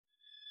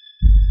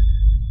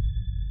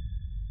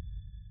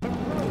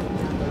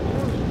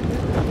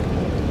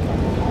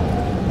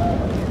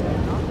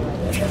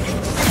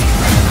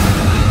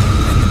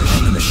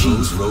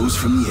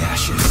from the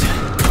ashes.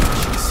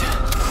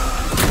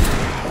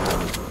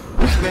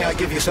 May I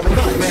give you some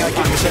advice?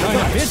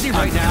 I'm busy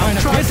right now.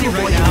 Try to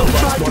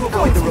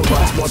avoid the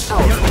robot's more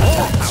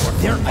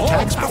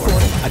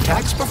powerful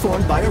attacks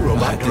performed by a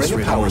robot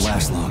during a power won't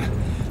last long.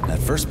 That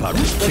first part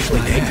was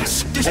especially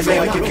dangerous. And may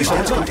I give you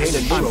some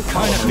advice? I'm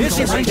kind of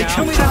busy right now.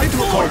 Tell me that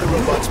before. The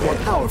robot's more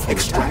powerful.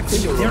 Extract the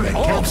neuromed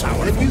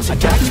capsule and use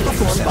attacks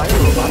performed by a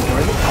robot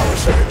during a power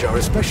surge are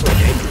especially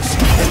dangerous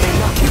and may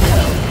knock you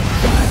down.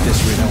 At this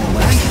rate, I won't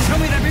last. Tell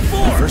me that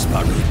before. The first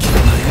part really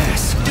kicked my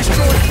ass.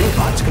 Destroyed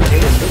robots contain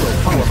a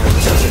neuropolymer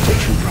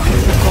resuscitation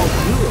product called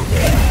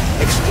neuromed.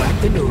 Extract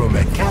the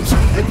neuromed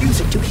capsule and use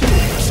it to heal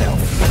yourself.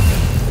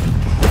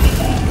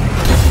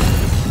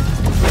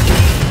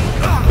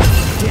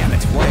 Damn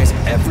it, why is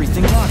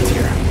everything locked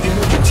here?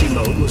 Emergency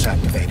mode was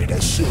activated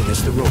as soon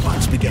as the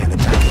robots began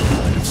attacking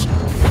humans.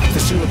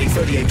 Facility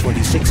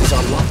 3826 is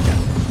on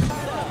lockdown.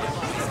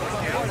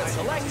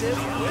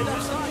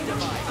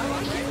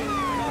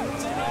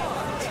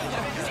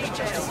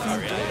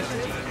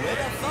 With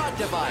a thought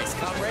device,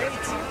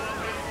 comrades.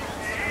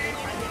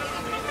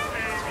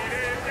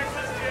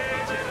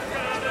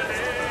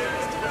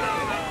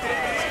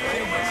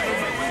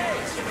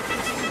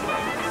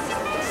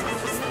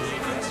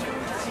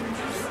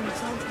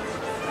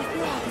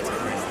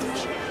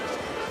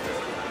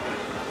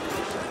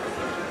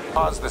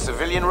 Cause the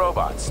civilian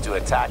robots to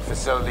attack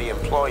facility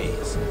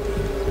employees.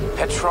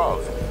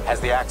 Petrov has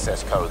the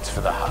access codes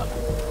for the hub.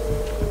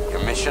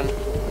 Your mission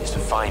is to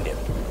find him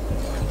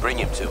and bring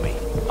him to me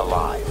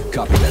alive.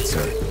 Copy that,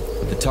 sir.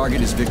 The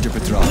target is Victor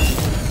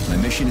Petrov. My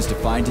mission is to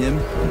find him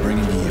and bring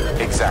him to you.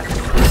 Exactly.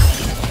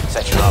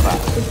 Section of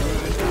out.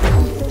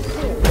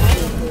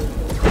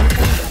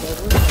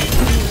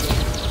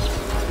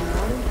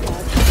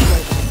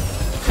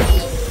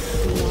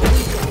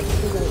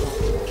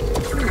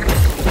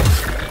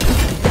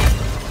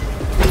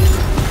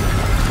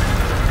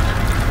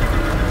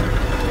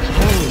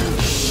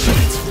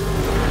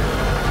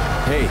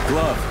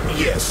 Glove.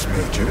 Yes,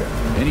 Major.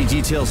 Any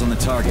details on the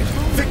target?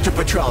 Victor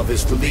Petrov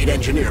is the lead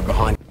engineer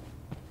behind...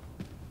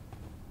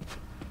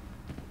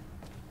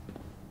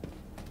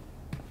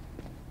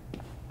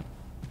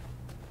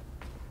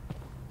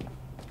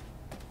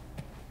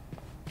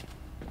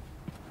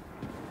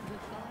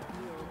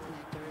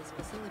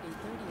 Facility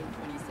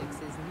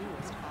 3826's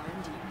newest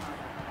R&D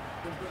product,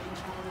 the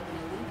brainchild of an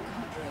elite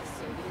cadre of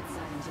Soviet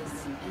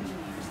scientists and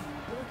engineers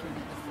working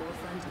at the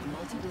forefront of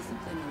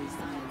multidisciplinary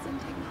science and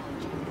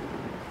technology.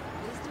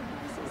 This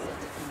device is set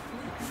to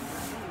completely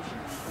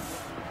revolutionize.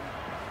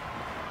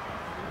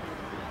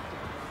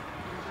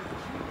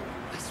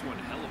 That's one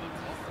hell of a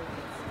car,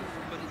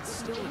 but it's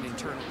still an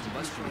internal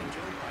combustion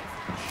engine.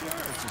 Sure,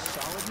 it's a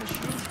solid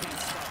machine. Can't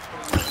stop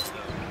progress,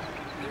 though.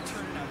 They're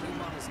turning out new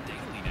models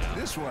daily now.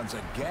 This one's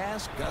a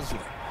gas guzzler.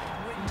 Wait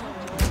until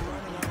more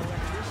running on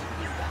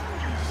electricity. That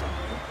would be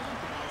something.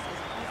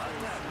 Got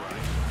that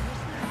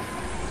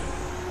right.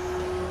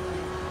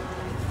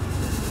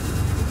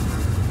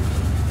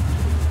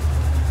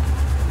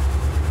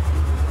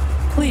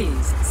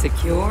 Please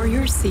secure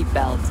your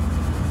seatbelt.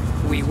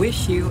 We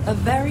wish you a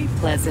very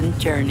pleasant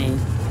journey.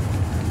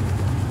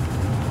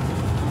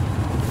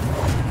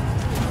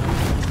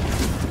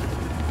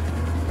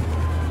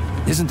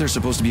 Isn't there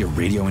supposed to be a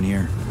radio in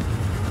here?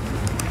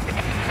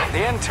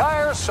 The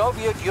entire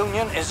Soviet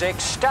Union is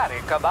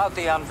ecstatic about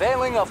the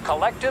unveiling of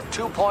Collective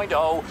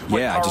 2.0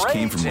 with Yeah, I just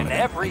came from parades one in of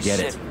them. every I get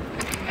city.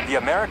 it. The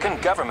American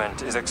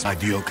government is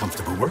Ideal,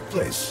 comfortable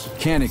workplace.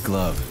 Can it,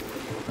 Glove?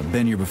 I've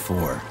been here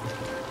before.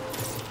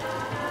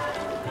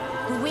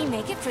 Will we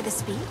make it for the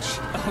speech?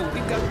 Oh,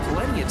 we've got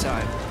plenty of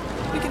time.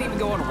 We can even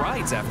go on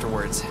rides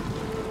afterwards.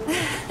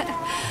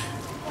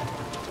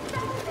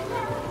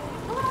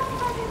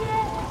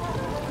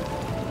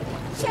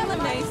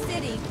 Chelmsford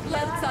City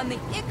floats on the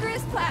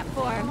Icarus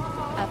platform,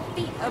 a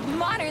feat of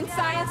modern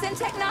science and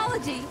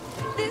technology.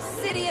 This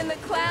city in the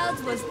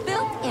clouds was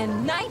built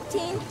in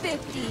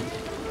 1950.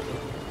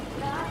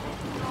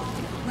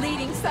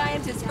 Leading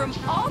scientists from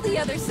all the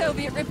other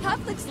Soviet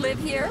republics live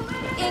here,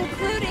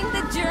 including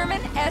the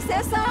German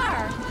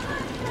SSR.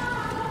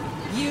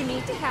 You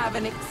need to have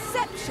an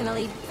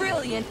exceptionally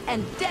brilliant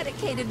and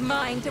dedicated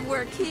mind to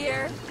work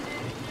here.